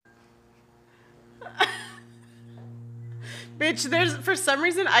Bitch, for some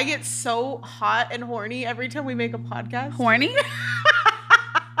reason I get so hot and horny every time we make a podcast. Horny?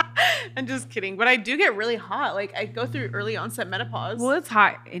 I'm just kidding, but I do get really hot. Like I go through early onset menopause. Well, it's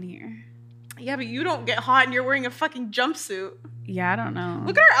hot in here. Yeah, but you don't get hot and you're wearing a fucking jumpsuit. Yeah, I don't know.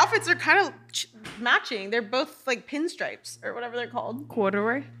 Look at our outfits; they're kind of matching. They're both like pinstripes or whatever they're called.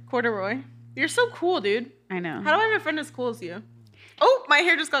 Corduroy. You're so cool, dude. I know. How do I have a friend as cool as you? Oh, my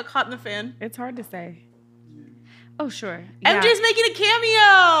hair just got caught in the fan. It's hard to say. Oh, sure. MJ's making a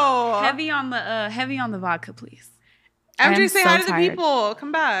cameo. Heavy on the vodka, please. MJ, say hi to the people.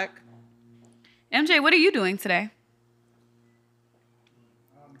 Come back. MJ, what are you doing today?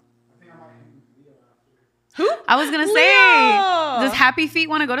 Who? I was gonna say, does Happy Feet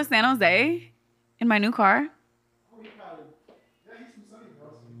want to go to San Jose in my new car?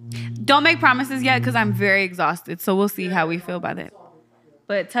 Don't make promises yet because I'm very exhausted. So we'll see how we feel about it.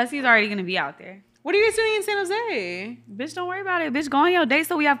 But Tussie's already gonna be out there. What are you guys doing in San Jose? Bitch, don't worry about it. Bitch, go on your date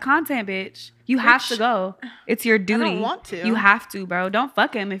so we have content, bitch. You have to go. It's your duty. I don't want to. You have to, bro. Don't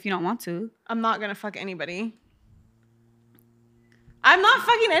fuck him if you don't want to. I'm not gonna fuck anybody. I'm not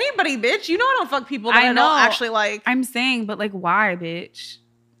fucking anybody, bitch. You know I don't fuck people that I don't actually like. I'm saying, but like, why, bitch?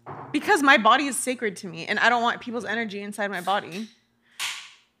 Because my body is sacred to me, and I don't want people's energy inside my body.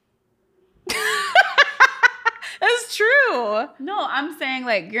 That's true. No, I'm saying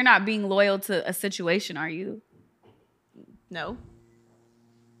like you're not being loyal to a situation, are you? No.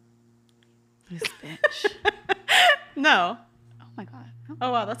 This bitch. No. Oh my God.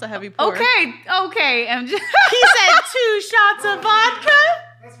 Oh wow, that's a heavy pour. Okay, MJ. He said 2 shots of vodka.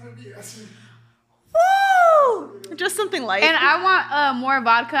 That's what it is. Woo! Just something light. And I want more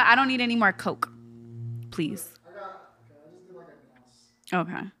vodka. I don't need any more Coke. Please. I just did like a dance.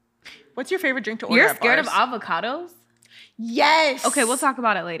 Okay. What's your favorite drink to order? You're scared of avocados? Yes. Okay, we'll talk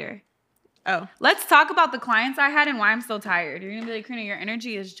about it later. Oh. Let's talk about the clients I had and why I'm so tired. You're gonna be like, Karina, your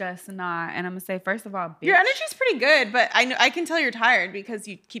energy is just not. And I'm gonna say, first of all, bitch. Your energy's pretty good, but I can tell you're tired because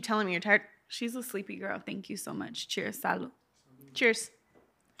you keep telling me you're tired. She's a sleepy girl. Thank you so much. Cheers. Salud. Cheers.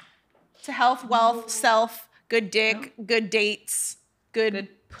 To health, wealth, self, good dick, good dates, good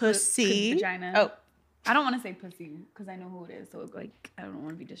pussy. Good vagina. Oh. I don't want to say pussy because I know who it is. So like, I don't want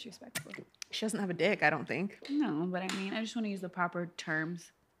to be disrespectful. She doesn't have a dick, I don't think. No, but I mean, I just want to use the proper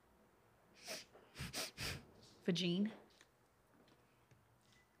terms. Vagine.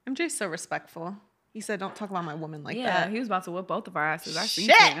 MJ's so respectful. He said, don't talk about my woman like that. Yeah, he was about to whip both of our asses. I seen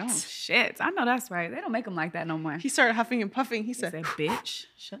Shit. it. Oh, shit. I know that's right. They don't make them like that no more. He started huffing and puffing. He He said, said, bitch.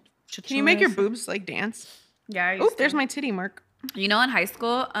 Shut can you make your ass up." boobs like dance? Yeah. I Oh, used there's to. my titty mark. You know, in high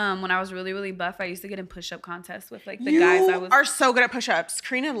school, when I was really, really buff, I used to get in push-up contests with like the guys I was. You are so good at push-ups.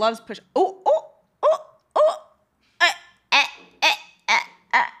 Karina loves push-ups. Oh.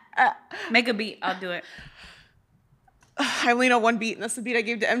 Make a beat. I'll do it. I only know one beat, and that's the beat I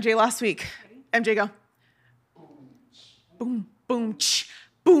gave to MJ last week. MJ, go. Boom, boom, ch,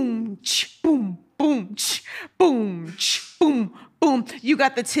 boom, ch, boom, boom, ch, boom, ch, boom, boom. You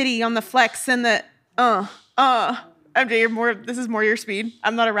got the titty on the flex and the MJ, this is more your speed.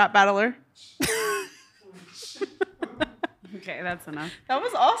 I'm not a rap battler. Okay, that's enough. That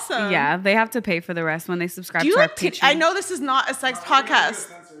was awesome. Yeah, they have to pay for the rest when they subscribe Do you to our like Patreon. I know this is not a sex podcast.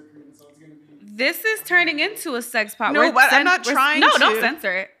 This is turning into a sex pot. No, but I'm not trying No, to. don't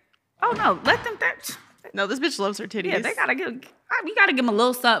censor it. Oh no, let them. No, this bitch loves her titties. Yeah, they gotta give. We gotta give them a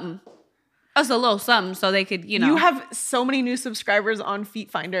little something. Us a little something so they could, You have so many new subscribers on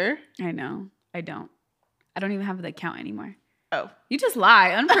Feet Finder. I know. I don't even have the account anymore. Oh. You just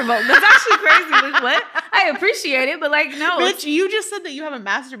lie unprovoked. That's actually crazy. Like, what? I appreciate it, but like, no. Bitch, you just said that you haven't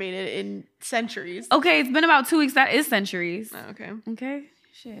masturbated in centuries. Okay, it's been about 2 weeks. That is centuries. Oh, okay. Okay.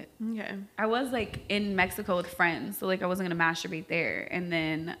 Shit. Okay. I was like in Mexico with friends, so like I wasn't gonna masturbate there. And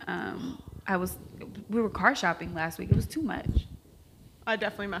then we were car shopping last week. It was too much. I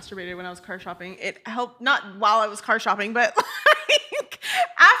definitely masturbated when I was car shopping. It helped, not while I was car shopping, but like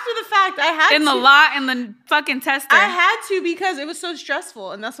after the fact, I had In the lot, in the fucking tester. I had to because it was so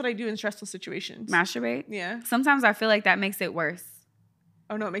stressful, and that's what I do in stressful situations. Masturbate? Yeah. Sometimes I feel like that makes it worse.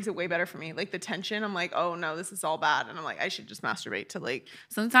 Oh no, it makes it way better for me. Like the tension, I'm like, oh no, this is all bad, and I'm like, I should just masturbate to like.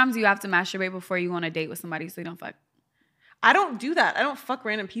 Sometimes you have to masturbate before you go on a date with somebody so you don't fuck. I don't do that. I don't fuck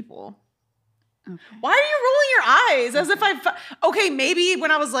random people. Okay. Why are you rolling your eyes as if okay, maybe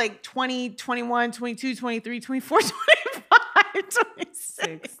when I was like 20, 21, 22, 23, 24, 25,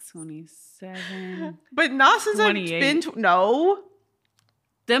 26. 27. But not since I've 28. been no.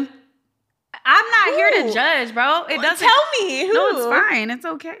 Them. I'm not here to Who? judge, bro. It doesn't. Tell me who. No, it's fine. It's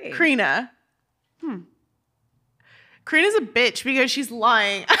okay. Karina. Karina's a bitch because she's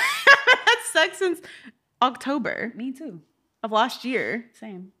lying. I haven't had sex since October. Me too. of last year.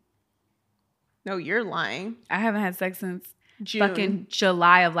 Same. No, you're lying. I haven't had sex since June. fucking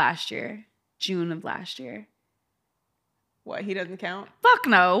July of last year. June of last year. What? He doesn't count. Fuck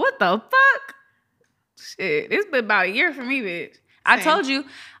no. What the fuck? Shit. It's been about a year for me, bitch. I Same. told you.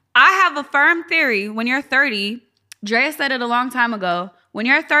 I have a firm theory. When you're 30, Drea said it a long time ago. When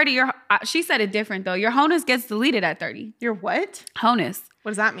you're 30, she said it different though. Your honus gets deleted at 30. Your what? Honus.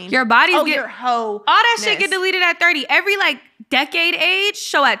 What does that mean? Your body's your hoe. all that shit get deleted at 30. Every like decade age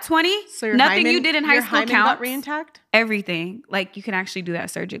show at 20. So your nothing hymen, you did in high your school hymen counts. got re-intact? Everything. Like you can actually do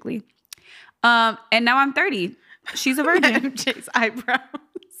that surgically. And now I'm 30. She's a virgin. MJ's eyebrows.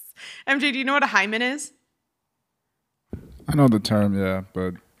 MJ, do you know what a hymen is? I know the term, yeah,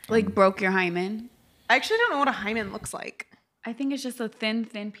 but Like broke your hymen. I actually don't know what a hymen looks like. I think it's just a thin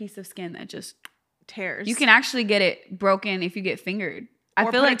piece of skin that just Tears. you can actually get it broken if you get fingered. I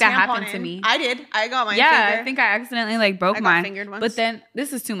Or feel put a like that tampon happened to in. me. I did. I got my yeah, finger. I think I accidentally like broke I got mine. fingered once. But then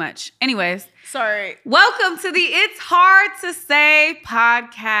this is too much. Anyways, Sorry. welcome to the It's Hard to Say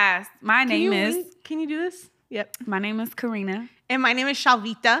podcast. My name Can you do this? Yep. my name is Karina, And my name is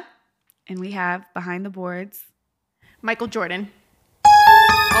Shalvita. and we have behind the boards. Michael Jordan.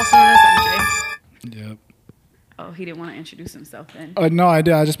 Also known as MJ. yep. Oh, he didn't want to introduce himself then. No, I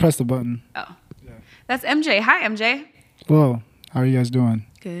did. I just pressed the button. Oh, that's MJ. Hi, MJ. Whoa, how are you guys doing?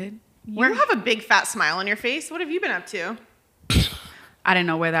 Good. You have a big fat smile on your face. What have you been up to? I didn't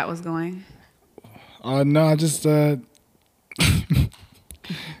know where that was going. No, I just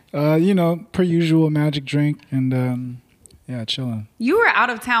per usual, magic drink and yeah, chilling. You were out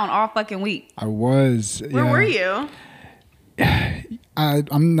of town all fucking week. I was. Where were you?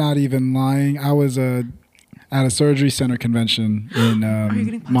 I'm not even lying. I was at a surgery center convention in Are you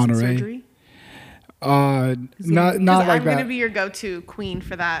getting plastic Monterey. surgery? Not like I'm that. gonna be your go-to queen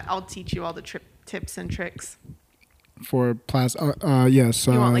for that. I'll teach you all the tips and tricks. For yes.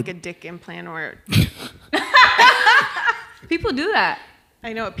 You want like a dick implant or People do that.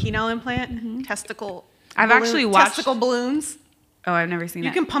 I know a penile implant, testicle. I've actually watched- testicle balloons. Oh, I've never seen You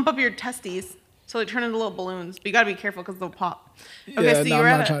that. can pump up your testes so they turn into little balloons, but you gotta be careful because they'll pop. Okay, so you were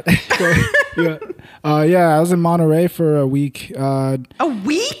I'm at not trying. Yeah, I was in Monterey for a week. a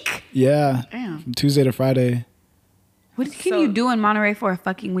week. Yeah, Damn. from Tuesday to Friday. What can So- you do in Monterey for a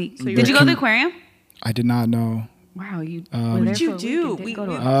fucking week? you Did you go to were- the aquarium? I did not know. Wow, you. What were What there did you for a week do? and didn't go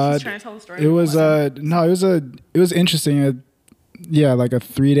to a- I was trying to tell the story. It was it was interesting. Like a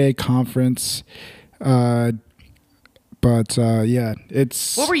 3-day conference. But yeah,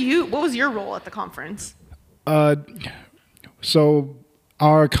 it's. What was your role at the conference? So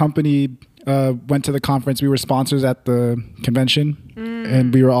our company went to the conference. We were sponsors at the convention,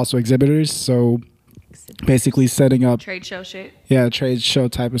 and we were also exhibitors. So basically setting up trade show shit. trade show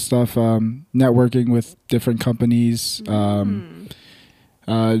type of stuff, networking with different companies.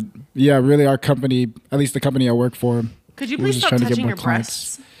 Really our company, at least the company I work for. Could you we were please just stop trying to get touching more your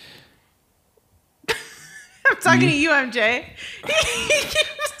clients. breasts? I'm talking to you, MJ. He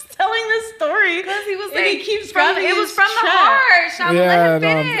keeps telling this story Because he was and he like, keeps from, finding it was his from the track. heart. I will let him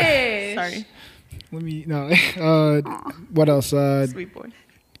no, finish. Sorry, Let me no. What else? sweet boy.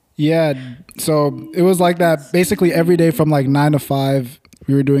 Yeah, so it was like that basically every day from like 9 to 5.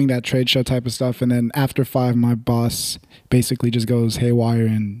 We were doing that trade show type of stuff, and then after 5, my boss basically just goes haywire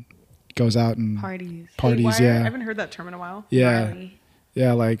and goes out and Parties. parties. Haywire? I Yeah, haven't heard that term in a while. yeah, Gnarly.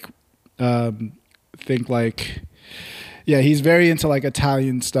 yeah. Like, think like, yeah, he's very into like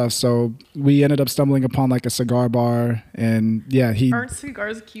Italian stuff. So we ended up stumbling upon like a cigar bar, and yeah, he. Aren't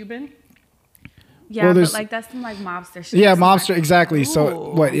cigars Cuban? Yeah, Well, but there's- like that's some like mobster shit. Yeah, So, mobster, like, exactly. So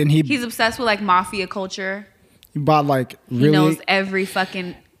Ooh. what? And he He's obsessed with like mafia culture. bought like He really. knows every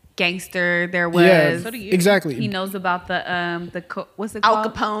fucking gangster there was. Yeah, So do you. exactly. He knows about the what's it called?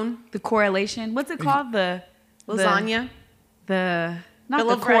 Al Capone, The correlation. What's it called? The lasagna, The not Bill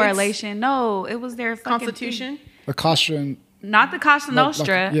the of Rights? correlation. No, it was their fucking Constitution. A costume. thing. Not the Costa Like-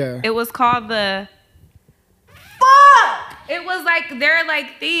 Nostra. yeah. It was called the. Fuck! It was like their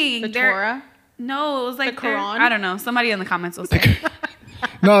like thing. The Their- Torah. No, it was like The their- Quran? I don't know. Somebody in the comments will say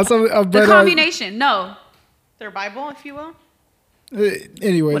No, so the but combination. No, Their Bible, if you will.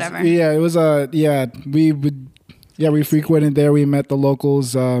 anyways, Whatever. yeah, it was we frequented there. We met the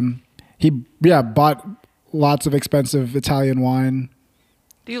locals. He bought lots of expensive Italian wine.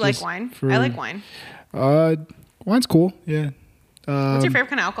 Do you like Just wine? for- I like wine. Wine's cool. Yeah. What's your favorite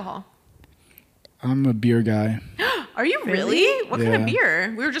kind of alcohol? I'm a beer guy. Are you really? What kind of Yeah.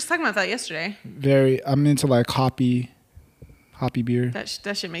 beer? We were just talking about that yesterday. I'm into like hoppy beer. That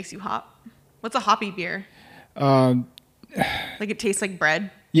shit makes you hop. What's a hoppy beer? Um, Like it tastes like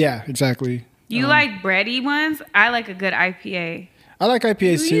bread. yeah, exactly. You like bready ones? I like a good IPA. I like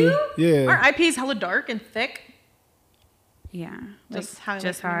IPAs too. Yeah. Our IPA's hella dark and thick. Yeah, Just how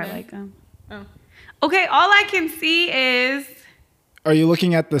I like them. them. Oh. Okay, all I can see is Are you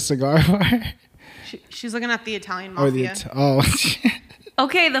looking at the cigar bar? She's looking at the Italian Or the mafia.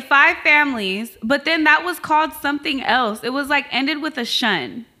 okay, the 5 families, but then that was called something else. It was like ended with a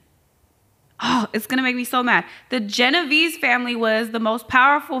shun. Oh, it's gonna make me so mad. The Genovese family was the most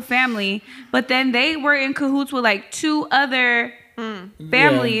powerful family, but then they were in cahoots with like 2 other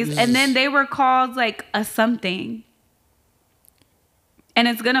families, Yeah, and then they were called like a something. And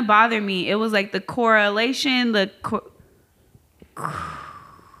it's gonna bother me. It was like the correlation,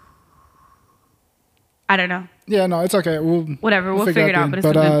 I don't know. Yeah, no, it's okay. Whatever, we'll figure it out, but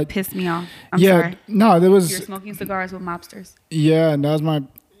it's gonna piss me off. I'm sorry. No, there was. You're smoking cigars with mobsters. Yeah, and that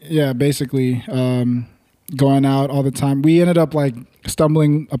was basically going out all the time. We ended up like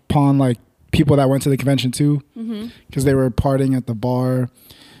stumbling upon like people that went to the convention too, because they were partying at the bar.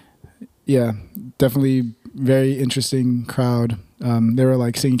 Yeah, definitely very interesting crowd. They were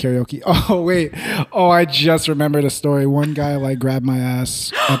like singing karaoke. Oh wait, I just remembered a story. One guy like grabbed my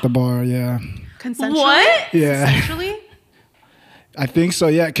ass at the bar. Yeah. Consensually? What? Yeah. Consensually? I think so.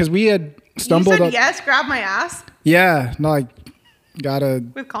 Yeah, because we had You stumbled said up. yes, grab my ass Yeah, no, like got a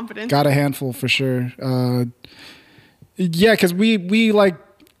with handful for sure. Yeah, because we like,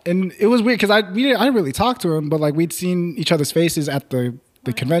 and it was weird because I didn't really talk to him, but like we'd seen each other's faces at the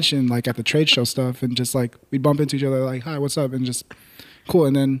convention, like at the trade show stuff, and just like we'd bump into each other, like hi, what's up, and just cool.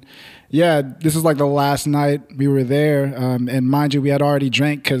 And then yeah, this is like the last night we were there, and mind you, we had already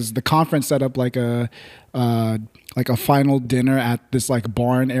drank because the conference set up like a final dinner at this like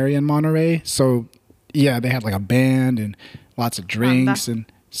barn area in Monterey. So yeah, they had like a band and lots of drinks and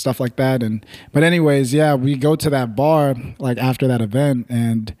stuff like that. But anyways, yeah, we go to that bar like after that event,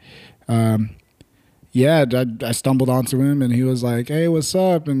 and yeah, I stumbled onto him, and he was like, "Hey, what's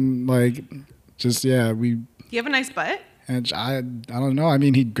up?" And like, just yeah, we. Do you have a nice butt? And I don't know. I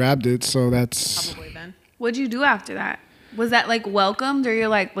mean, he grabbed it, so that's. Probably then. What'd you do after that? Was that like welcomed, or you're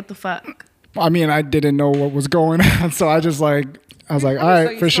like, what the fuck? I mean, I didn't know what was going on, so I was like, all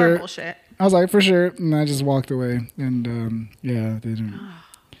right, for sure. Bullshit. I was like, for sure, and I just walked away, and yeah, they didn't.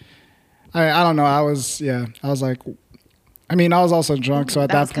 I don't know. I was like, I mean, I was also drunk, so at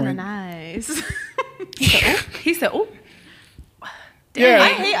that point, nice. He said, "Oh, yeah, I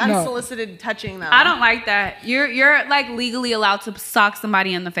hate no. unsolicited touching though. I don't like that. You're like legally allowed to sock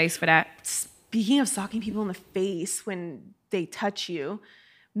somebody in the face for that." Speaking of socking people in the face when they touch you,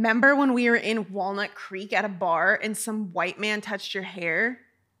 remember when we were in Walnut Creek at a bar and some white man touched your hair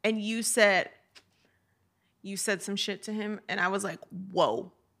and you said some shit to him and I was like,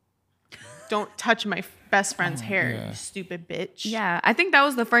 whoa, don't touch my best friend's hair, yeah. you stupid bitch. Yeah, I think that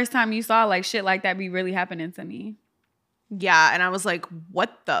was the first time you saw like shit like that be really happening to me. Yeah, and I was like,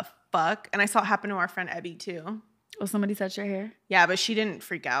 what the fuck? And I saw it happen to our friend Ebby too. Oh, somebody touched your hair? Yeah, but she didn't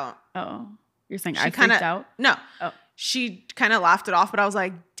freak out. Oh, you're saying She I kinda, freaked out? No. Oh. She kind of laughed it off, but I was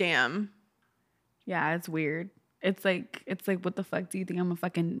like, damn. Yeah, it's weird. It's like, what the fuck? Do you think I'm a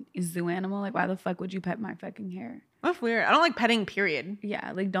fucking zoo animal? Like, why the fuck would you pet my fucking hair? That's weird. I don't like petting, period.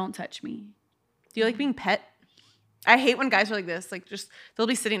 Yeah, like, don't touch me. Do you like being pet? I hate when guys are like this. Like, just they'll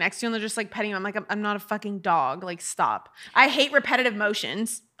be sitting next to you and they're just like petting you. I'm like, I'm not a fucking dog. Like, stop. I hate repetitive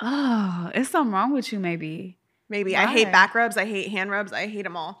motions. Oh, it's something wrong with you, maybe. Maybe Why? I hate back rubs. I hate hand rubs. I hate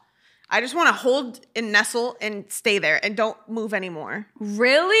them all. I just want to hold and nestle and stay there and don't move anymore.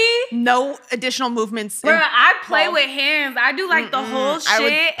 Really? No additional movements. Bro, I play with hands. I do like the whole shit. I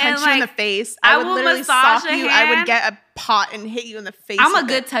would and punch you like, in the face. I I would will literally massage sock a you. I would hand. get a pot and hit you in the face. I'm a with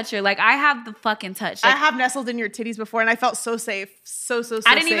good it. toucher. Like, I have the fucking touch. I Like, have nestled in your titties before and I felt so safe. So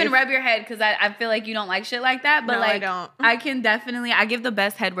I didn't even safe. rub your head because I feel like you don't like shit like that. But No, like, I don't. I can definitely, I give the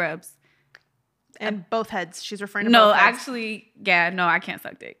best head rubs. And both heads. She's referring to No, both heads. actually, yeah, no, I can't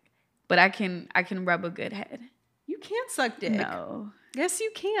suck dick. But I can rub a good head. You can't suck dick. No. Yes, you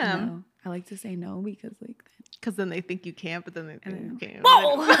can. No. I like to say no because like Because then they think you can't, but then they think you can.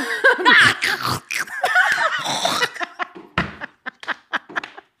 whoa.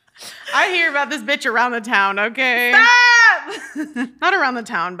 I hear about this bitch around the town, okay? Stop! Not around the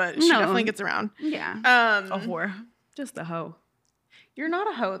town, but she No. definitely gets around. Yeah. A whore. Just a hoe. You're not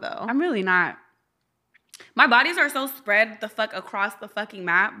a hoe, though. I'm really not. My bodies are so spread the fuck across the fucking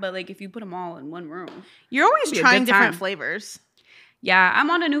map, but like if you put them all in one room. You're always It'd be a trying good different time. flavors. Yeah, I'm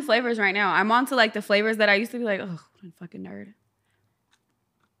on to new flavors right now. I'm on to like the flavors that I used to be like, oh, what a fucking nerd.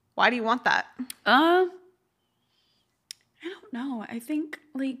 Why do you want that? I don't know. I think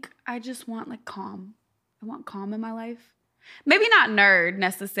like I just want like calm. I want calm in my life. maybe not nerd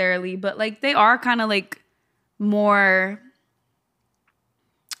necessarily, but like they are kind of like more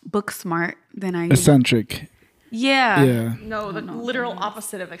book smart than I am. Eccentric. Yeah. Yeah. No, the literal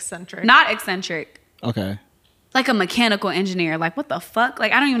opposite of eccentric. Not eccentric. Okay. Like a mechanical engineer. Like, what the fuck?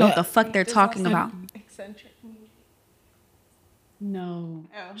 Like, I don't even know what the fuck they're talking about. eccentric. No.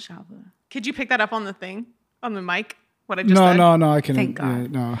 Oh. Shava. Could you pick that up on the thing? On the mic? What I just said? No, I can. Thank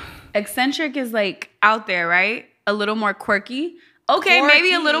God. No. Eccentric is like out there, right? A little more quirky. Okay,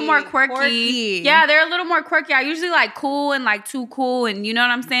 maybe a little more quirky. Yeah, they're a little more quirky. I usually like cool and like too cool, and you know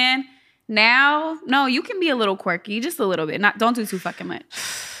what I'm saying? Now, no, you can be a little quirky, just a little bit. Don't do too fucking much.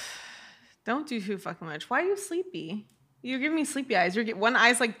 Don't do too fucking much. Why are you sleepy? You're giving me sleepy eyes. One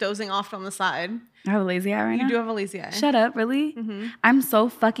eye's like dozing off on the side. I have a lazy eye right now. You do have a lazy eye. Shut up, really? Mm-hmm. I'm so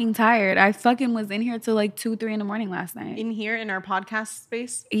fucking tired. I fucking was in here till like 2, 3 in the morning last night. In here in our podcast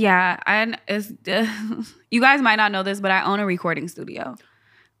space. Yeah, and it's you guys might not know this, but I own a recording studio.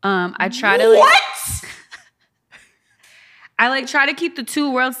 I try to What? I like try to keep the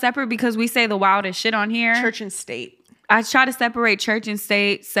two worlds separate because we say the wildest shit on here. Church and state. I try to separate church and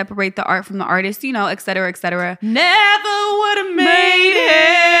state, separate the art from the artist, you know, et cetera, et cetera. Never would have made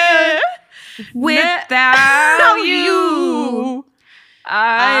it without you.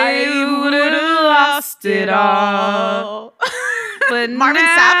 I would have lost it all. But Marvin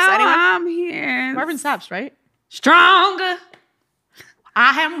now Sapp's, anyone? I'm here. Marvin Sapp's, right? Stronger.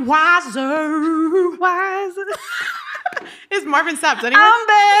 I am wiser. Wiser. Is Marvin Sapp's, anyone? I'm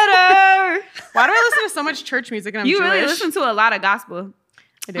better. Why do I listen to so much church music and I'm You Jewish? really listen to a lot of gospel.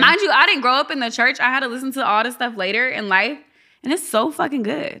 I do. Mind you, I didn't grow up in the church. I had to listen to all this stuff later in life. And it's so fucking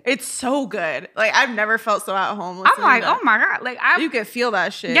good. It's so good. Like, I've never felt so at home. I'm like, oh my God. Like, You could feel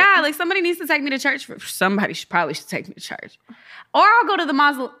that shit. yeah, like somebody needs to take me to church. Somebody probably should take me to church. Or I'll go to the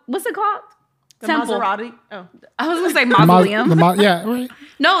mausoleum. What's it called? The temple. Maserati. Oh. I was going to say mausoleum. Yeah, right.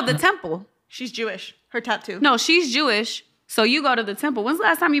 No, the temple. She's Jewish. Her tattoo. No, she's Jewish. So you go to the temple. When's the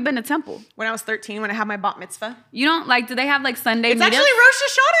last time you've been to temple? When I was 13, when I had my bat mitzvah. You don't like, do they have like Sunday It's meetups? actually Rosh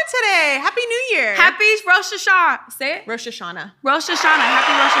Hashanah today. Happy New Year. Happy Rosh Hashanah. Say it. Rosh Hashanah. Rosh Hashanah.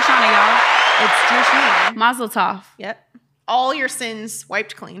 Happy Rosh Hashanah, It's Jewish New Year. y'all. Mazel tov. Yep. All your sins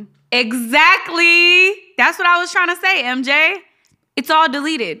wiped clean. Exactly. That's what I was trying to say, MJ. It's all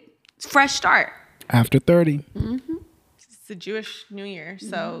deleted. It's fresh start. After 30. It's the Jewish New Year.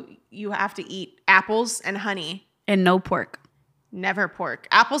 So you have to eat apples and honey. And no pork. Never pork.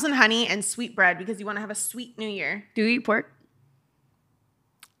 Apples and honey and sweet bread because you want to have a sweet New Year. Do you eat pork?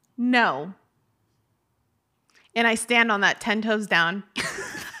 No. And I stand on that 10 toes down.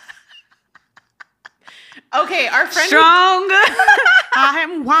 Okay, our friend. Stronger. I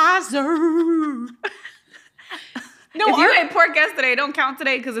am wiser. No, If you ate pork yesterday, don't count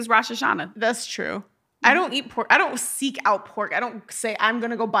today because it's Rosh Hashanah. That's true. I don't eat pork. I don't seek out pork. I don't say I'm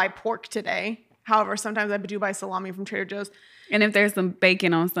going to go buy pork today. However, sometimes I do buy salami from Trader Joe's. And if there's some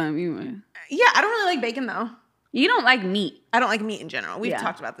bacon on something, Yeah, I don't really like bacon though. you don't like meat. I don't like meat in general. We've Yeah.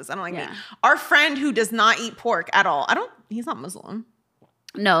 talked about this. I don't like Yeah. meat. Our friend who does not eat pork at all. He's not Muslim.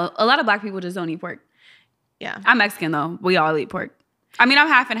 No, a lot of black people just don't eat pork. Yeah. I'm Mexican though. We all eat pork. I mean, I'm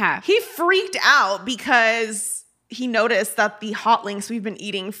half and half. He freaked out because he noticed that the hot links we've been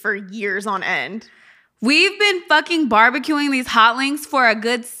eating for years on end. We've been fucking barbecuing these hot links for a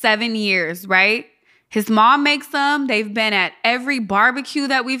good 7 years, right? His mom makes them. They've been at every barbecue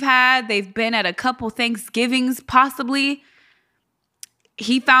that we've had. They've been at a couple Thanksgivings, possibly.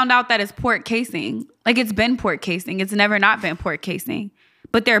 He found out that it's pork casing. Like, it's been pork casing. It's never not been pork casing.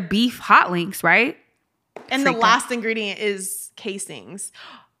 But they're beef hot links, right? And Freak the out. last ingredient is casings.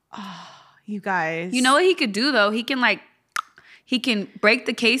 Oh, you guys. You know what he could do, though? He can break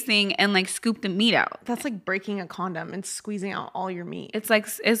the casing and, like, scoop the meat out. That's like breaking a condom and squeezing out all your meat. It's like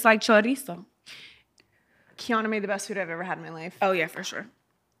chorizo. Kiana made the best food I've ever had in my life. Oh, yeah, for sure.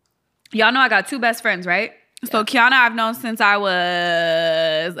 Y'all know I got 2 best friends, right? So Kiana I've known since I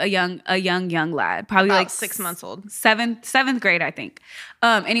was a young lad. Probably About like 6 months old. Seventh grade, I think.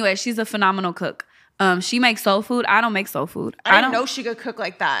 Anyway, she's a phenomenal cook. She makes soul food. I don't make soul food. I didn't know she could cook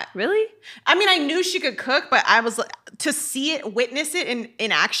like that. Really? I mean, I knew she could cook, but I was to see it, witness it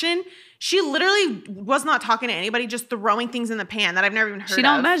in action. She literally was not talking to anybody, just throwing things in the pan that I've never even heard of. She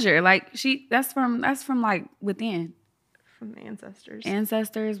don't measure. Like that's from like within. From ancestors.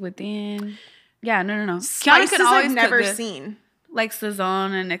 Ancestors within. Yeah, no. Spices I've cook never good. seen. Like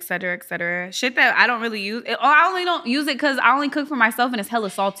Sazon and et cetera, et cetera. Shit that I don't really use. I only don't use it because I only cook for myself and it's hella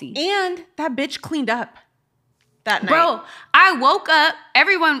salty. And that bitch cleaned up that night. Bro, I woke up,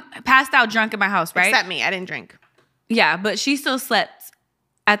 everyone passed out drunk in my house, right? Except me. I didn't drink. Yeah, but she still slept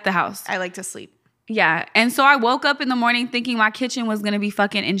at the house. I like to sleep. Yeah. And so I woke up in the morning thinking my kitchen was going to be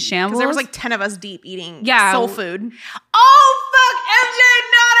fucking in shambles. Because there was like 10 of us deep eating soul food. Oh, fuck. MJ,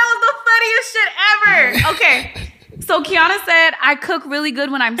 no, that was the funniest shit ever. Okay. So Kiana said, I cook really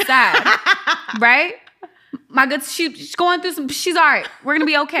good when I'm sad. Right? My good, she's going through she's all right. We're going to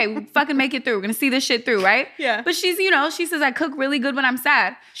be okay. We fucking make it through. We're going to see this shit through, right? Yeah. But she's, she says, I cook really good when I'm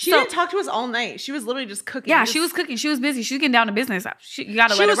sad. She didn't talk to us all night. She was literally just cooking. Yeah, she was cooking. She was busy. She was getting down to business. You got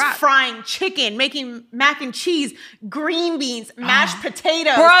to let it rock. She was frying chicken, making mac and cheese, green beans, mashed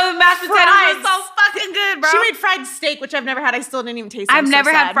potatoes. Bro, the mashed potatoes was so fucking good, bro. She made fried steak, which I've never had. I still didn't even taste it. I've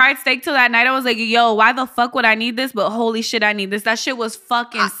never had fried steak till that night. I was like, yo, why the fuck would I need this? But holy shit, I need this. That shit was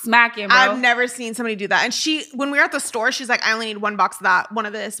fucking smacking, bro. I've never seen somebody do that. And when we were at the store, she's like, I only need one box of that, one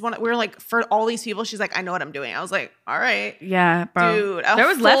of this. We were like, for all these people, she's like, I know what I'm doing. I was like, all right. Yeah, bro. Dude, there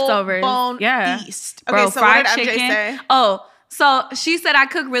was leftovers. Yeah. Feast. Okay, bro, so fried what did chicken. MJ say? Oh, so she said I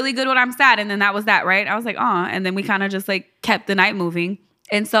cook really good when I'm sad. And then that was that, right? I was like, oh. And then we kind of just like kept the night moving.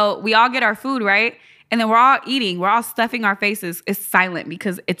 And so we all get our food, right? And then we're all eating. We're all stuffing our faces. It's silent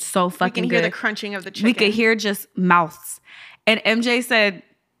because it's so fucking good. We can hear the crunching of the chicken. We could hear just mouths. And MJ said,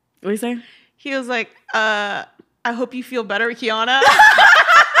 what do you say? He was like, I hope you feel better, Kiana. Out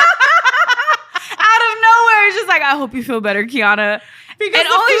of nowhere, it's just like, I hope you feel better, Kiana. Because and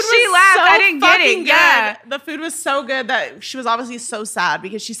only she laughed. I didn't get it. Good. Yeah. The food was so good that she was obviously so sad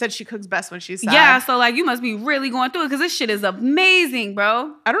because she said she cooks best when she's sad. Yeah, so like you must be really going through it because this shit is amazing,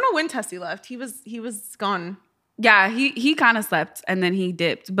 bro. I don't know when Tessie left. He was gone. Yeah, he kind of slept and then he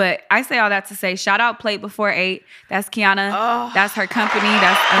dipped. But I say all that to say, shout out Plate Before 8. That's Kiana. Oh. That's her company.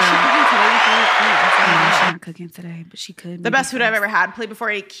 That's she's not cooking today, but she could. The best food I've ever had. Plate Before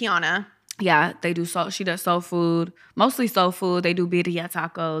 8, Kiana. Yeah, they do soul. She does soul food, mostly soul food. They do birria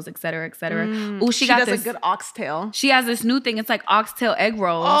tacos, et cetera, et cetera. Ooh, she got does this a good oxtail. She has this new thing. It's like oxtail egg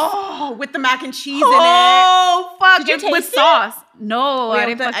rolls. Oh, with the mac and cheese in it. Oh, fuck. Did you taste with it? sauce. No, Wait, I with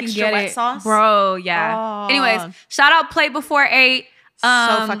didn't the fucking extra get wet it. sauce? Bro, yeah. Oh. Anyways, shout out Plate Before 8. So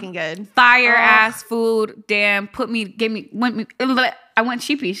fucking good. Fire ass food. Damn, I went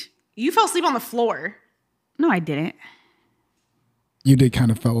sheepish. You fell asleep on the floor. No, I didn't. You did kind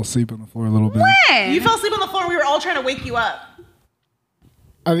of fell asleep on the floor a little bit. When? You fell asleep on the floor and we were all trying to wake you up.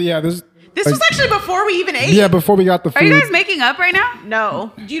 Yeah, this was actually before we even ate. Yeah, before we got the food. Are you guys making up right now?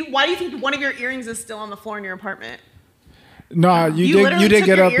 No. Why do you think one of your earrings is still on the floor in your apartment? No, you literally did took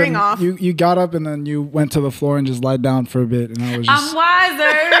get your up earring and off. you got up and then you went to the floor and just lied down for a bit and I was just I'm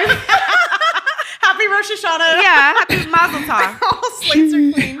wiser. Happy Rosh Hashanah. Yeah, happy Mazel Tov. All slates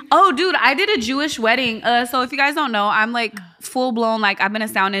are clean. Oh, dude, I did a Jewish wedding. So if you guys don't know, I'm like full blown, like I've been a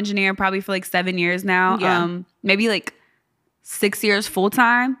sound engineer probably for like 7 years now. Yeah. Maybe like 6 years full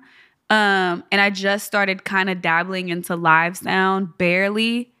time. And I just started kind of dabbling into live sound,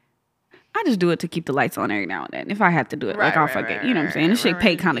 barely. I just do it to keep the lights on every now and then. If I have to do it, like I'll fuck it. You know what I'm saying? This shit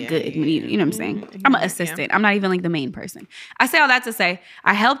pay kind of good. You know what I'm saying? I'm an assistant. I'm not even like the main person. I say all that to say,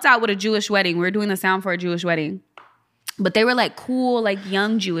 I helped out with a Jewish wedding. We were doing the sound for a Jewish wedding. But they were like cool, like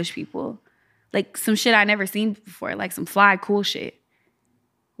young Jewish people. Like some shit I never seen before. Like some fly cool shit.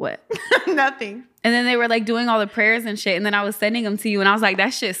 What? Nothing. And then they were like doing all the prayers and shit. And then I was sending them to you. And I was like, that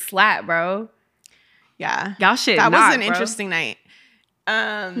shit slap, bro. Yeah. Y'all shit That not, was an bro. interesting night.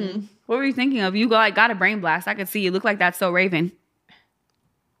 What were you thinking of? You got a brain blast. I could see you look like That's So Raven.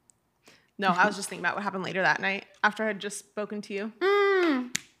 No, I was just thinking about what happened later that night after I had just spoken to you.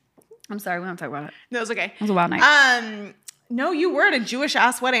 I'm sorry, we don't talk about it. No, it was okay. It was a wild night. No, you were at a Jewish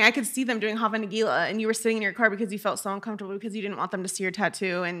ass wedding. I could see them doing Hava Nagila, and you were sitting in your car because you felt so uncomfortable because you didn't want them to see your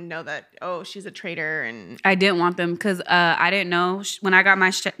tattoo and know that, oh, she's a traitor. And I didn't want them because I didn't know when I got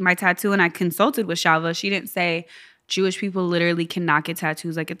my tattoo and I consulted with Shalva. She didn't say Jewish people literally cannot get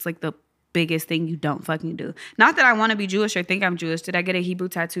tattoos. Like it's like the biggest thing you don't fucking do. Not that I want to be Jewish or think I'm Jewish. Did I get a Hebrew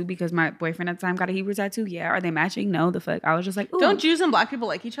tattoo because my boyfriend at the time got a Hebrew tattoo? Yeah. Are they matching? No, the fuck. I was just like, ooh. Don't Jews and black people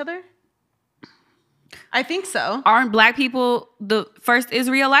like each other? I think so. Aren't black people the first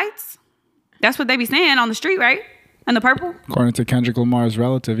Israelites? That's what they be saying on the street, right? And the purple? according to Kendrick Lamar's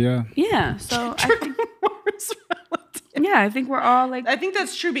relative, yeah. Yeah. So I think we're all like, I think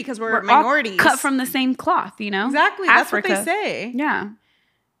that's true because we're all minorities. cut from the same cloth, you know? Exactly. That's what they say. Yeah.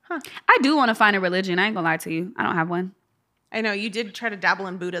 I do want to find a religion. I ain't gonna lie to you. I don't have one. I know. You did try to dabble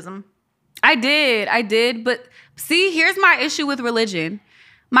in Buddhism. I did. But see, here's my issue with religion.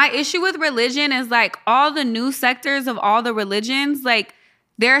 My issue with religion is like all the new sectors of all the religions, like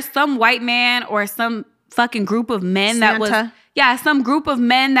there's some white man or some fucking group of men some group of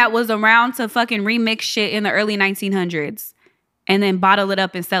men that was around to fucking remix shit in the early 1900s. and then bottle it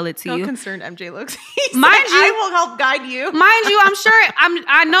up and sell it to How you. concerned MJ looks. He's Mind like, you- I will help guide you. Mind you,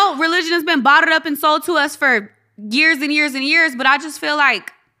 I know religion has been bottled up and sold to us for years and years and years, but I just feel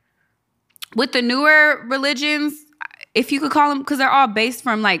like with the newer religions, if you could call them, because they're all based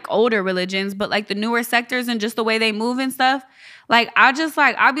from like older religions, but like the newer sectors and just the way they move and stuff, like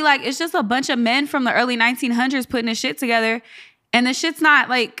I'll be like, it's just a bunch of men from the early 1900s putting this shit together, and the shit's not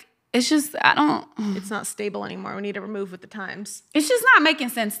like, it's just, It's not stable anymore. We need to remove with the times. it's just not making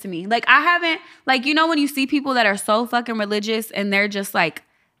sense to me. Like I haven't, like, you know, when you see people that are so fucking religious and they're just like,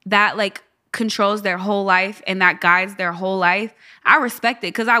 that like controls their whole life and that guides their whole life, I respect it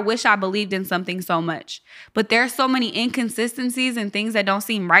because I wish I believed in something so much. But there's so many inconsistencies and things that don't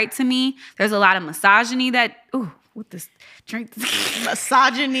seem right to me. There's a lot of misogyny that, ooh, what this drink?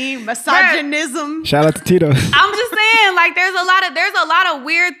 Misogyny, misogynism. Shout out to Tito. I'm just saying, like, there's a lot of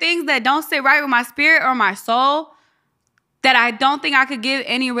weird things that don't sit right with my spirit or my soul that I don't think I could give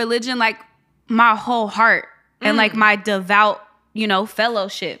any religion like my whole heart and like my devout, you know,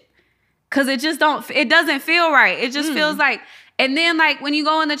 fellowship. Cause it doesn't feel right. It just feels like, and then like when you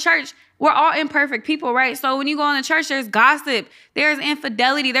go in the church, we're all imperfect people, right? So when you go in the church, there's gossip, there's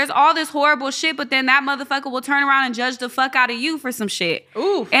infidelity, there's all this horrible shit, but then that motherfucker will turn around and judge the fuck out of you for some shit.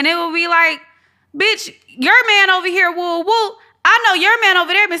 Ooh. And it will be like, bitch, your man over here, woo woo. I know your man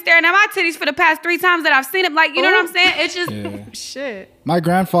over there been staring at my titties for the past 3 times that I've seen him. Like, you know what I'm saying? It's just, Shit. My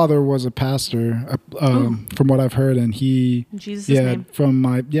grandfather was a pastor, from what I've heard, and he In Jesus' name. from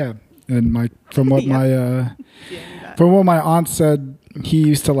what my aunt said, he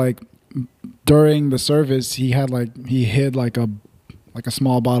used to like during the service he hid like a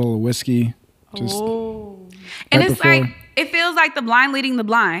small bottle of whiskey just and right it's before. like, it feels like the blind leading the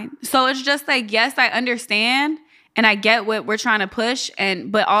blind. So it's just like, yes, I understand and I get what we're trying to push,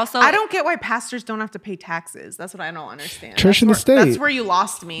 but also I don't get why pastors don't have to pay taxes. That's what I don't understand. Church and the state. That's where you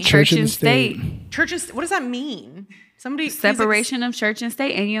lost me. church and and the state. state. Church and what does that mean? Somebody Separation of church and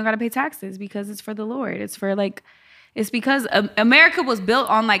state, and you don't gotta pay taxes because it's for the Lord. It's for like, it's because America was built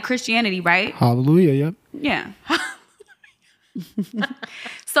on like Christianity, right? Hallelujah. Yep. Yeah.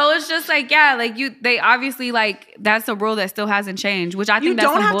 So it's just like, yeah, like they obviously like, that's a rule that still hasn't changed, which I think You that's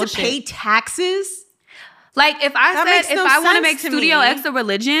don't some have bullshit. to pay taxes. Like if That makes no I want to sense make to Studio me. X a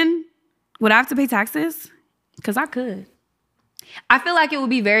religion, would I have to pay taxes? Because I could. I feel like it would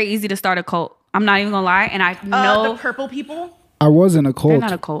be very easy to start a cult. I'm not even gonna lie, and I know The purple people. I was in a cult. They're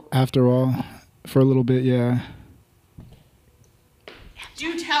not a cult. After all, for a little bit. Yeah.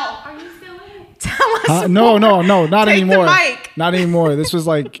 Do tell. Are you still in? Tell us. No, not Take the anymore. mic. Not anymore. This was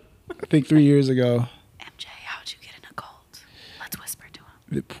like I think 3 years ago. MJ, how'd you get in a cult? Let's whisper to him.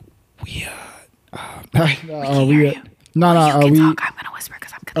 We You can talk. I'm gonna whisper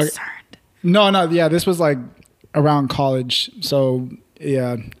because I'm concerned. this was like around college. So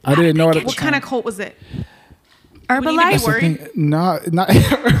yeah, I didn't know it at the What kind of time. cult was it? Herbalife. That's That's the worried? thing. Not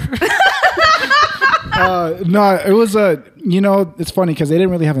no, it was it's funny because they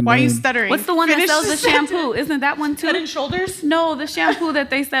didn't really have a Why are you name. stuttering? What's the one Finish that sells the sentence. shampoo? Isn't that one too? Head and Shoulders? No, the shampoo that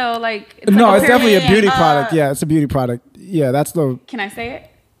they sell, like it's No, like it's definitely a pyramid. beauty product. Yeah, it's a beauty product. Yeah, that's the Can I say it?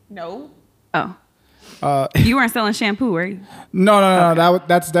 No. Oh. You weren't selling shampoo, were you? no.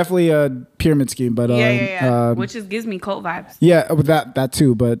 That's definitely a pyramid scheme. But Yeah. Which just gives me cult vibes. yeah, with that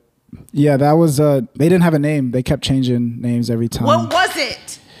too. But yeah, that was they didn't have a name. They kept changing names every time. What was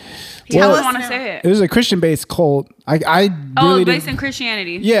it? I Tell don't us want to now. It say it. was a Christian-based cult. I Oh, really it's based didn't. in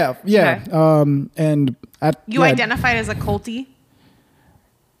Christianity. Yeah. Okay. And You identified as a culty?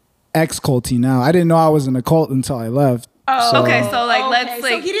 ex-culty now. I didn't know I was in a cult until I left. Oh, okay. So like, let's So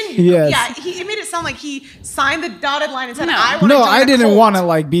like. he didn't. Yes. Yeah, he made it sound like he signed the dotted line and said, No. "I want to." No, I didn't want to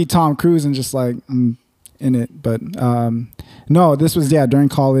like be Tom Cruise and just like in it. But no, this was during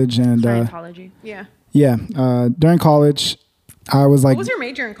college and Scientology. Yeah. during college, I was like What was your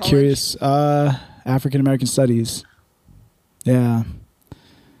major in college? curious. African American Studies. Yeah.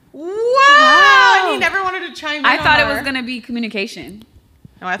 Wow. And he never wanted to chime in. I thought it on was our- gonna be communication.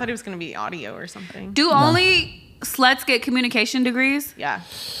 No, I thought it was gonna be audio or something. Do only sluts get communication degrees? Yeah.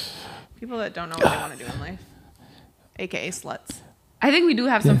 People that don't know what they want to do in life, aka sluts. I think we do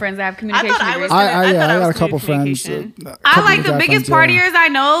have some friends that have communication I degrees. was- I thought I got was a couple gonna do friends. communication. I like the guy biggest friends, yeah. partiers I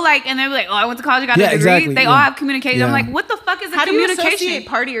know, like, and they're like, "Oh, I went to college, I got a Yeah, degree." exactly, They yeah. all have communication. I'm Yeah. like, "What the fuck is a How do you communication?" associate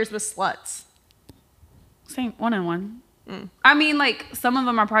partiers with sluts? Same one on one. I mean, like, some of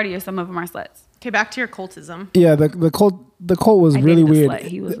them are partiers, some of them are sluts. Okay, back to your cultism. Yeah, the cult was I really dated a weird. slut.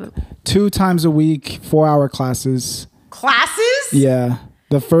 He was a- 2 times a week, 4-hour classes. Classes? Yeah.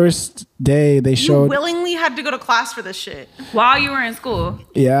 The first day they You showed. willingly had to go to class for this shit. while you were in school.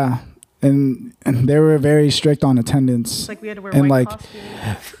 Yeah. and they were very strict on attendance. It's like we had to wear and white like,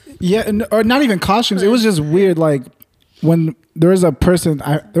 costumes. yeah, or not even costumes. It was just weird. Like when there was a person,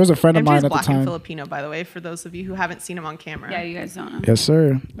 there was a friend of MJ mine is at the black and time. Filipino, by the way, for those of you who haven't seen him on camera. Yeah, you guys don't know. Yes,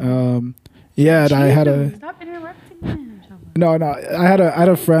 sir. Yeah, and I had a Stop interrupting me. no. I had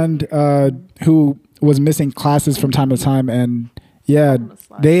a friend who was missing classes from time to time, and yeah,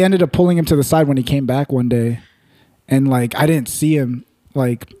 they ended up pulling him to the side when he came back one day, and like I didn't see him.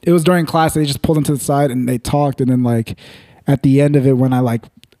 Like it was during class, they just pulled him to the side and they talked, and then like at the end of it, when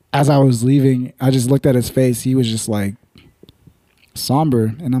as I was leaving, I just looked at his face. He was just like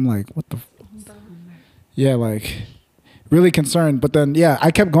somber, and I'm like, what the? Yeah, like really concerned. But then yeah,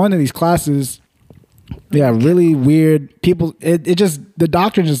 I kept going to these classes. Yeah, really weird people. It just the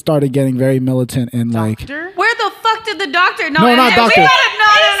doctor just started getting very militant and like. Doctor? Where the fuck did the doctor? No, not doctor.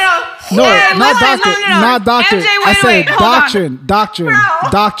 No, Yeah, not listen, doctor. no. Not doctor. MJ, I wait, said wait, hold on.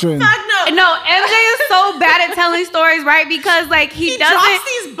 doctrine. Fuck no. No, MJ is so bad at telling stories, right? Because like he doesn't. drops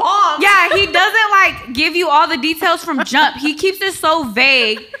these bombs. Yeah, he doesn't like give you all the details from jump. He keeps it so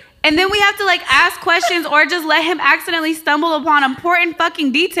vague. And then we have to like ask questions or just let him accidentally stumble upon important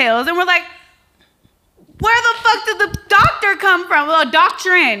fucking details. And we're like, where the fuck did the doctor come from? Well,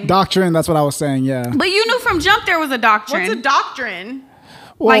 doctrine. Doctrine. That's what I was saying. Yeah. But you knew from jump there was a doctrine. What's a doctrine?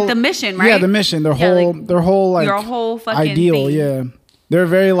 Like the mission, right? Yeah, the mission. Their Yeah, whole like your whole fucking ideal. thing. Yeah, they're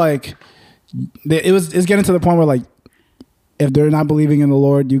very like. It's getting to the point where like, if they're not believing in the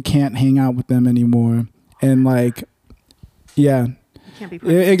Lord, you can't hang out with them anymore. And like, yeah, Can't be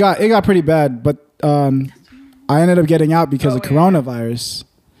it got pretty bad. But I ended up getting out because of coronavirus.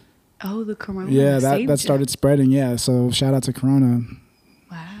 Oh, the coronavirus. Yeah, saved that you. started spreading. Yeah, so shout out to Corona.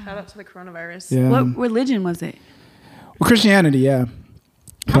 Shout out to the coronavirus. Yeah, What religion was it? well, Christianity. Yeah.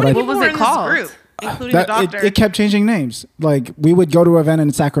 How many What people was were it in called? this group, including the doctor? It kept changing names. Like we would go to an event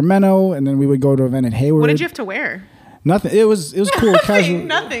in Sacramento, and then we would go to an event in Hayward. What did you have to wear? Nothing. It was cool, casual.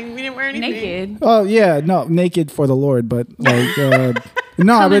 Nothing. We didn't wear anything. Naked. Oh yeah, no, naked for the Lord, but like no,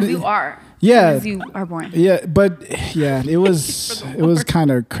 Some but as you are. yeah, As you are born. yeah, but yeah, it was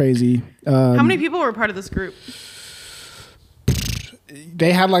kind of crazy. How many people were part of this group?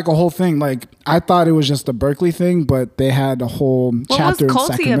 They had like a whole thing. Like I thought it was just a Berkeley thing, but they had a whole chapter in What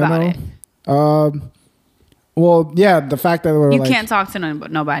was culty Sacramento. about it? Well, yeah, the fact that they were You like, can't talk to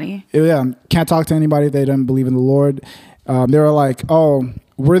nobody. yeah, can't talk to anybody if they don't believe in the Lord. They were like, oh,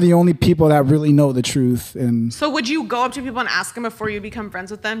 we're the only people that really know the truth, and So would you go up to people and ask them before you become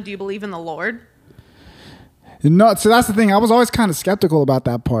friends with them, do you believe in the Lord? no. So that's the thing. I was always kind of skeptical about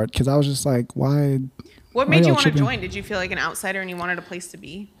that part because I was just like, why? What Why made you y'all want to tripping? join? Did you feel like an outsider and you wanted a place to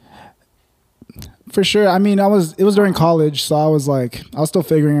be? For sure. I mean, it was during college, so I was still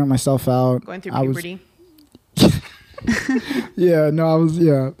figuring myself out. Going through I was- puberty? yeah, no, I was,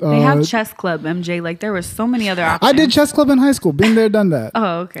 yeah. They have chess club, MJ. Like there were so many other options. I did chess club in high school. Been there, done that.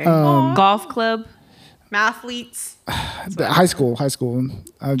 Oh, okay. Um, Golf club, Mathletes? High school.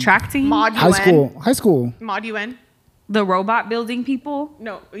 track team, Mod High school. Mod UN? the robot building people.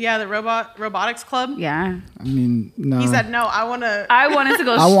 No. Yeah, the robotics club? Yeah. I mean, no. He said, no, I want to. I wanted to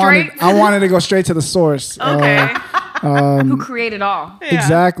go I straight. wanted, I wanted to go straight to the source. Okay. Who created all? Yeah.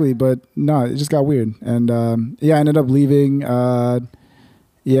 Exactly, but no, it just got weird, and yeah, I ended up leaving.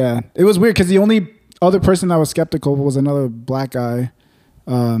 Yeah, it was weird because the only other person that was skeptical was another black guy.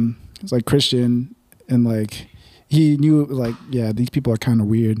 It was like Christian, and like he knew like, yeah, these people are kind of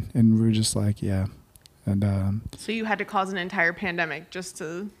weird, and we were just like, yeah, and So you had to cause an entire pandemic just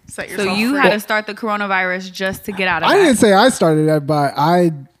to set So yourself you free. had to start the coronavirus just to get out of I that. didn't say I started it, but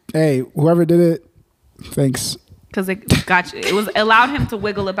hey, whoever did it, thanks. Because it got you. It was allowed him to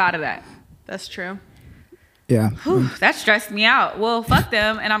wiggle up out of that. That's true. Yeah, Whew, that stressed me out. Well, fuck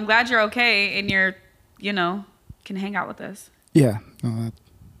them, and I'm glad you're okay and you're, can hang out with us. yeah. No,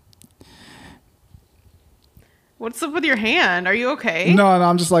 What's up with your hand? Are you okay? no,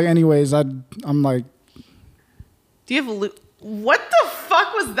 I'm just like, anyways, I'm like, Do you have what the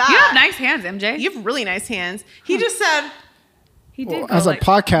fuck was that? You have nice hands, MJ. You have really nice hands. He just said, He did. as go, a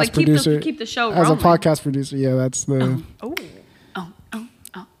podcast producer, keep the show as rolling. a podcast producer, yeah, that's the. oh,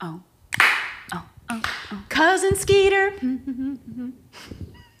 Oh. Cousin Skeeter.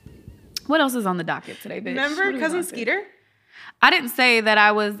 What else is on the docket today, bitch? What Remember do we Cousin want to- Skeeter? I didn't say that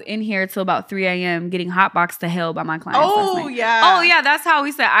I was in here till about 3 a.m. getting hotboxed to hell by my clients. Oh, last night. yeah. Oh, yeah. That's how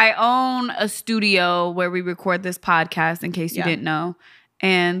we said. I own a studio where we record this podcast, in case you Yeah. didn't know.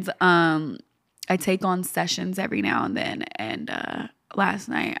 And I take on sessions every now and then. And last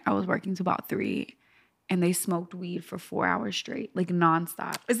night I was working till about 3, and they smoked weed for 4 hours straight, like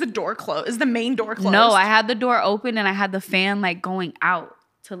nonstop. Is the door closed? Is the main door closed? No, I had the door open and I had the fan like going out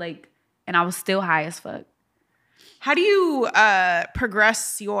to like and I was still high as fuck. How do you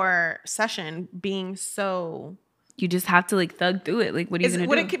progress your session being so... You just have to like thug through it. Like, what are you going to do?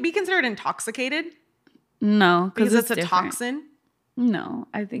 Would it be considered intoxicated? No, Because it's a different. toxin? No,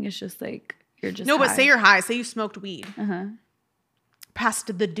 I think it's just like, you're just No, but high. say you're high. Say you smoked weed. Uh-huh. Past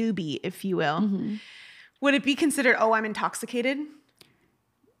the doobie, if you will. Mm-hmm. Would it be considered, oh, I'm intoxicated?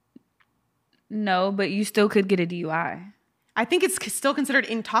 No, but you still could get a DUI. I think it's still considered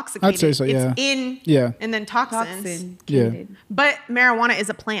intoxicated. I'd say so, yeah. It's and then toxins. Toxin. Yeah. But marijuana is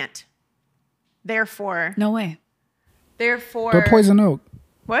a plant. Therefore, No way. But poison oak.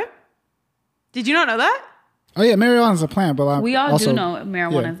 What? Did you not know that? Oh yeah, marijuana's a plant, but We all also, do know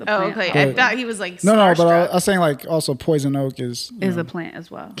marijuana is a plant. Oh, okay. But- I thought he was like No, but I starstruck. was saying like also poison oak is Is a plant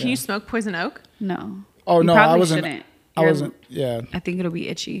as well. Can you smoke poison oak? No. Oh You no, I probably wasn't. shouldn't. I You're- wasn't. Yeah, I think it'll be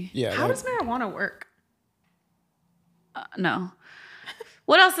itchy. yeah. How that- does marijuana work? No.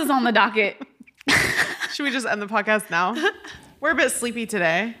 What else is on the docket? Should we just end the podcast now? We're a bit sleepy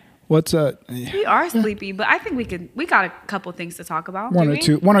today. What's We are sleepy, but I think we got a couple things to talk about. one Do or we?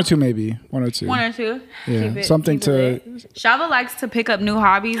 two, one or two maybe, one or two. One or two. Yeah, something keep it to- lit. Shava likes to pick up new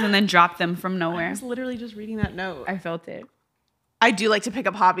hobbies and then drop them from I nowhere. was literally just reading that note. I felt it. I do like to pick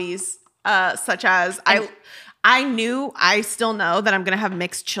up hobbies, such as I still know that I'm gonna have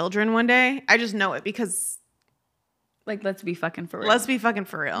mixed children one day. I just know it because Like, let's be fucking for real. let's be fucking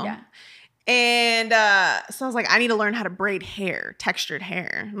for real. Yeah. And so I was like, I need to learn how to braid hair, textured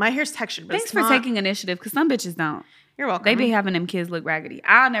hair. My hair's textured, but Thanks it's for not. taking initiative, because some bitches don't. You're welcome. They be having them kids look raggedy.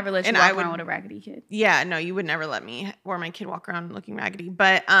 I'll never let you And walk I would- around with a raggedy kid. Yeah, no, you would never let me or my kid walk around looking raggedy.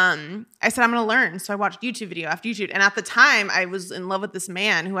 But I said I'm gonna learn. So I watched YouTube video after YouTube. And at the time I was in love with this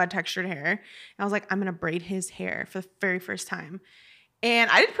man who had textured hair. And I was like, I'm gonna braid his hair for the very first time.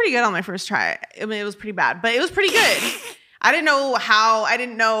 And I did pretty good on my first try. I mean, it was pretty bad, but it was pretty good. I didn't know how, I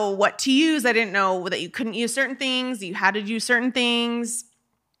didn't know what to use. I didn't know that you couldn't use certain things. You had to do certain things.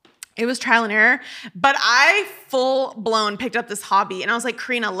 It was trial and error, but I full blown picked up this hobby and I was like,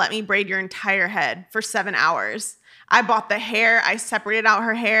 Karina, let me braid your entire head for 7 hours. I bought the hair. I separated out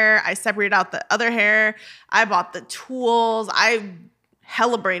her hair. I separated out the other hair. I bought the tools. I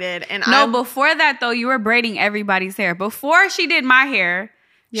hella braided. And Before that though, you were braiding everybody's hair. Before she did my hair,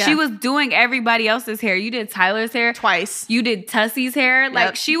 Yeah. she was doing everybody else's hair. You did Tyler's hair. twice. You did Tussie's hair. Like,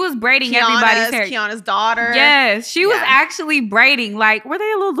 Yep. she was braiding everybody's hair. Kiana's daughter. Yes, she was Yeah. actually braiding. Like, were they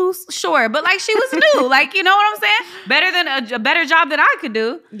a little loose? Sure, but like she was new. Like, you know what I'm saying? Better than a better job than I could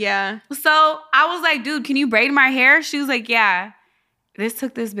do. Yeah. So I was like, dude, can you braid my hair? She was like, yeah. This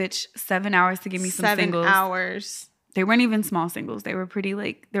took this bitch 7 hours to give me some 7 singles. hours. They weren't even small singles. They were pretty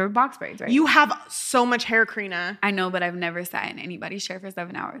they were box braids, right? You have so much hair, Karina. I know, but I've never sat in anybody's chair for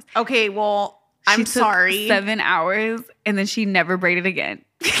 7 hours. Okay, well, She I'm took sorry. 7 hours, and then she never braided again.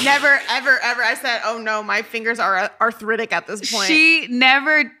 Never, ever, ever. I said, oh no, my fingers are arthritic at this point. She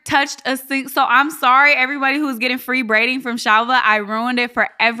never touched a single. So I'm sorry, everybody who's getting free braiding from Shalva. I ruined it for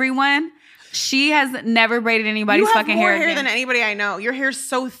everyone. She has never braided anybody's you have fucking more hair hair again. than anybody I know. Your hair's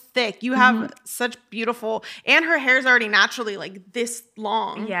so thick. You have such beautiful, and her hair's already naturally like this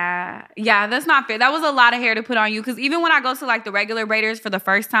long. Yeah, that's not fair. That was a lot of hair to put on you. Because even when I go to like the regular braiders for the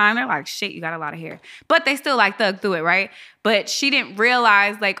first time, they're like, "Shit, you got a lot of hair," but they still like thug through it, right? But she didn't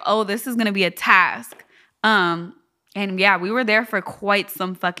realize like, oh, this is gonna be a task. And yeah, we were there for quite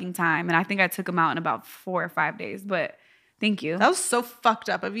some fucking time, and I think I took them out in about 4 or 5 days. But thank you. That was so fucked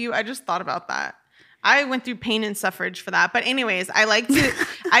up of you. I just thought about that. I went through pain and suffrage for that. But anyways,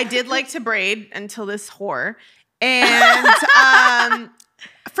 I did like to braid until this whore. And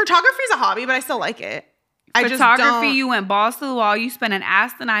photography is a hobby, but I still like it. I just Photography, don't. you went balls to the wall. You spent an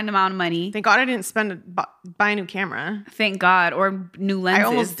asinine amount of money. Thank God I didn't buy a new camera. Thank God, or new lenses. I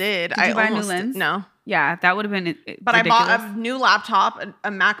almost did. Did you buy a new almost lens? No. Yeah, that would have been. But ridiculous. I bought a new laptop, a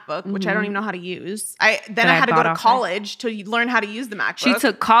MacBook, which I don't even know how to use. I That had to I go bought to off her. college to learn how to use the MacBook. She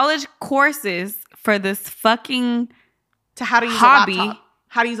took college courses for this fucking to how to use hobby. a laptop.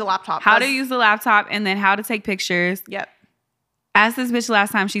 How to use a laptop. how to That's- use the laptop and then how to take pictures. Yep. Ask this bitch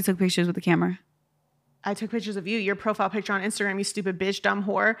last time she took pictures with the camera. I took pictures of you, your profile picture on Instagram, you stupid bitch, dumb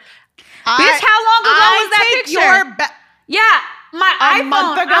whore. Bitch, how long ago was that take picture? your Yeah, my A iPhone.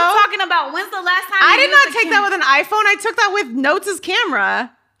 month ago? I'm talking about when's the last time I you did used not the take that with an iPhone. I took that with Notes'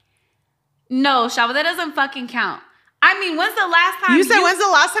 camera. No, Shava, that doesn't fucking count. I mean, when's the last time You said, when's the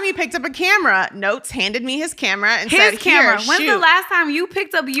last time you picked up a camera? Notes handed me his camera and said, his camera? Here, When's the shoot. last time you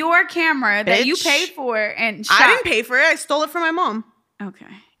picked up your camera that you Bitch. paid for and shot? I didn't pay for it. I stole it from my mom. Okay.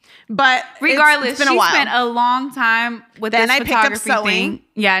 But Regardless, it's been a she while. spent a long time with Then this I picked up photography sewing. thing.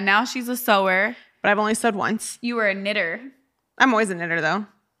 Yeah, now she's a sewer. But I've only sewed once. You were a knitter. I'm always a knitter, though.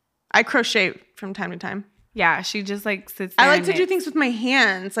 I crochet from time to time. Yeah, she just like sits there. I like and to do knits. things with my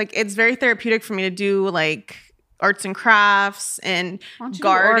hands. Like it's very therapeutic for me to do like arts and crafts and Why don't you do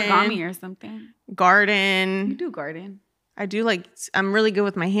garden. origami or something. You Garden. do garden. I do like, I'm really good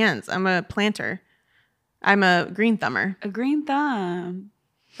with my hands. I'm a planter. I'm a green thumber. A green thumb.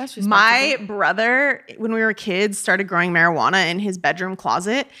 That's just My brother, when we were kids, started growing marijuana in his bedroom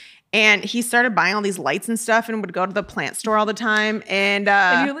closet. And he started buying all these lights and stuff and would go to the plant store all the time. And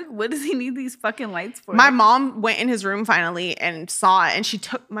And you're like, what does he need these fucking lights for? my mom went in his room finally and saw it. And she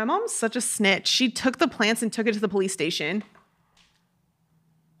took, my mom's such a snitch. She took the plants and took it to the police station.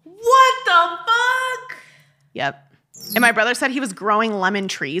 What the fuck? Yep. And my brother said he was growing lemon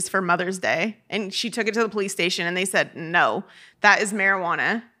trees for Mother's Day. And she took it to the police station and they said, no, that is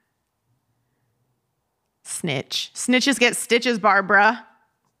marijuana. Snitch. Snitches get stitches, Barbara.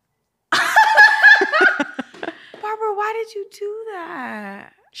 Barbara, why did you do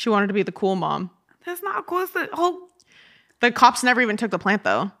that? She wanted to be the cool mom. That's not cool. It's the whole The cops never even took the plant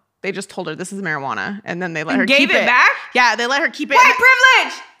though. They just told her this is marijuana. And then they let her gave keep it back? Yeah, they let her keep it. white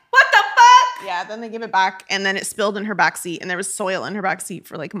privilege. What the fuck? Yeah, then they gave it back and then it spilled in her back seat and there was soil in her back seat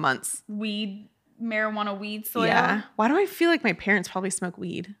for like months. Weed, marijuana weed soil. Yeah. Why do I feel like my parents probably smoke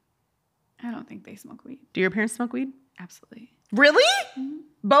weed? I don't think they smoke weed. Do your parents smoke weed? Absolutely. Really?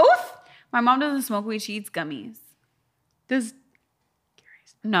 Both? My mom doesn't smoke weed. She eats gummies. Does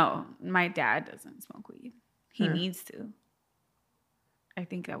No, my dad doesn't smoke weed. He needs to. I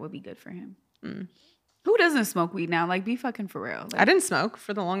think that would be good for him. Who doesn't smoke weed now? Like, be fucking for real. Like, I didn't smoke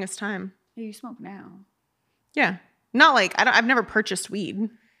for the longest time. you smoke now. Yeah. Not like I've never purchased weed.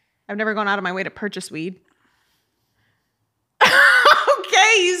 I've never gone out of my way to purchase weed.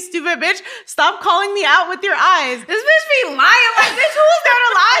 Okay, you stupid bitch. Stop calling me out with your eyes. This bitch be lying. Like, bitch, who was there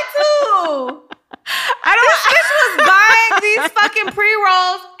to lie to? This bitch was buying these fucking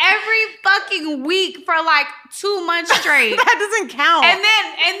pre-rolls every fucking week for like 2 months straight. That doesn't count. And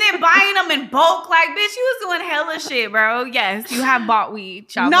then buying them in bulk. Like, bitch, you was doing hella shit, bro. Yes, you have bought weed,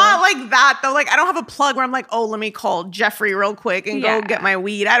 Chavo. Not like that though. Like I don't have a plug where I'm like, oh, let me call Jeffrey real quick and Yeah. go get my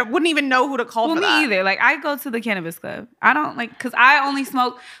weed. I wouldn't even know who to call Well, for me that. either. Like, I go to the cannabis club. I don't like, because I only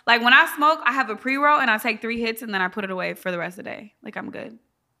smoke, like, when I smoke, I have a pre-roll and I take 3 hits and then I put it away for the rest of the day. Like, I'm good.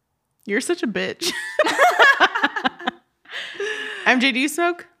 You're such a bitch. MJ, do you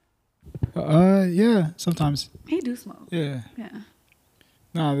smoke? Yeah, sometimes. He do smoke. Yeah. Yeah.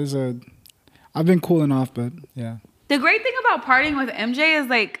 No, I've been cooling off, but yeah. The great thing about partying with MJ is,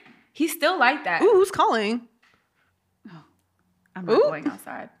 like, he's still like that. Ooh, who's calling? I'm not Ooh. going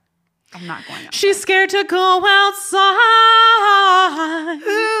outside. I'm not going outside. She's scared to go outside.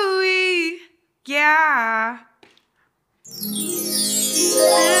 Ooh-wee. Yeah.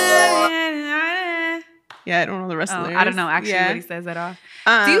 Yeah, I don't know the rest of the lyrics. I don't know actually Yeah. what he says at all.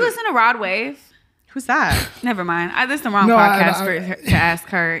 Do you listen to Rod Wave? Who's that? Never mind. This is the wrong No, podcast I- for her to ask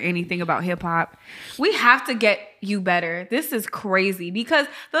her anything about hip hop. We have to get you better. This is crazy because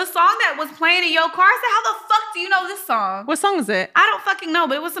the song that was playing in your car, I said, how the fuck do you know this song? What song was it? I don't fucking know,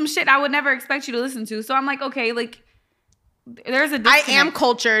 but it was some shit I would never expect you to listen to. So I'm like, okay, like, there's a I disconnect. am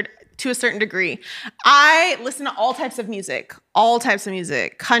cultured to a certain degree. I listen to all types of music.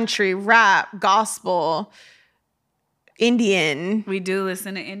 Country, rap, gospel, Indian. We do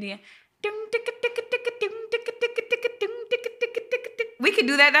listen to Indian. We could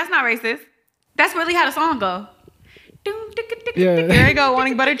do that. That's not racist. That's really how the song go. Yeah. There I go,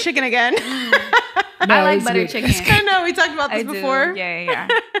 wanting buttered chicken again. I like it's butter good. chicken. I know, we talked about this I do. before. Yeah.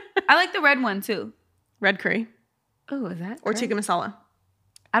 I like the red one too. Red curry Oh, is that? or correct? tikka masala.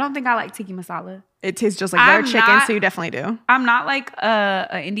 I don't think I like tiki masala. It tastes just like buttered I'm chicken, not- so you definitely do. I'm not like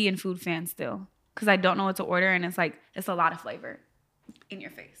a Indian food fan still because I don't know what to order and it's like it's a lot of flavor in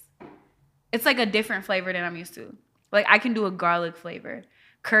your face. It's like a different flavor than I'm used to. Like I can do a garlic flavor.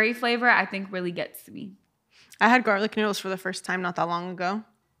 Curry flavor I think really gets to me. I had garlic noodles for the first time not that long ago.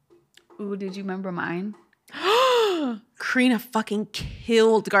 Ooh, did you remember mine? Karina fucking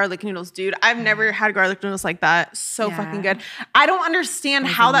killed garlic noodles, dude. I've never had garlic noodles like that. So Yeah. fucking good. I don't understand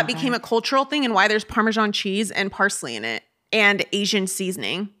Those how are that not became bad. a cultural thing and why there's Parmesan cheese and parsley in it and Asian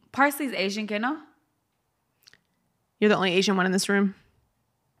seasoning. Parsley's Asian, que no? You're the only Asian one in this room.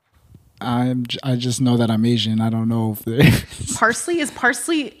 I just know that I'm Asian. I don't know if there. Parsley is Italian.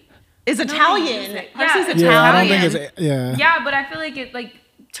 Yeah, Parsley's it's Italian. Yeah, I don't Italian. think it's. Yeah. Yeah, but I feel like it like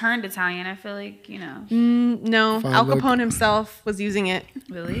turned Italian. I feel like, you know. No, If I Al look- Capone himself was using it.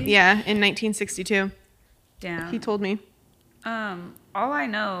 Really? Yeah, in 1962. Damn. He told me. All I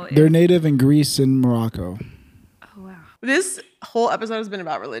know is They're native in Greece and Morocco. oh wow. This whole episode has been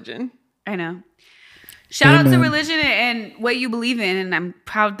about religion. I know. Shout out to Amen. religion and what you believe in, and I'm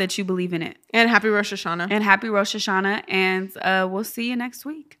proud that you believe in it. And happy Rosh Hashanah. And happy Rosh Hashanah, and we'll see you next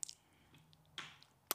week.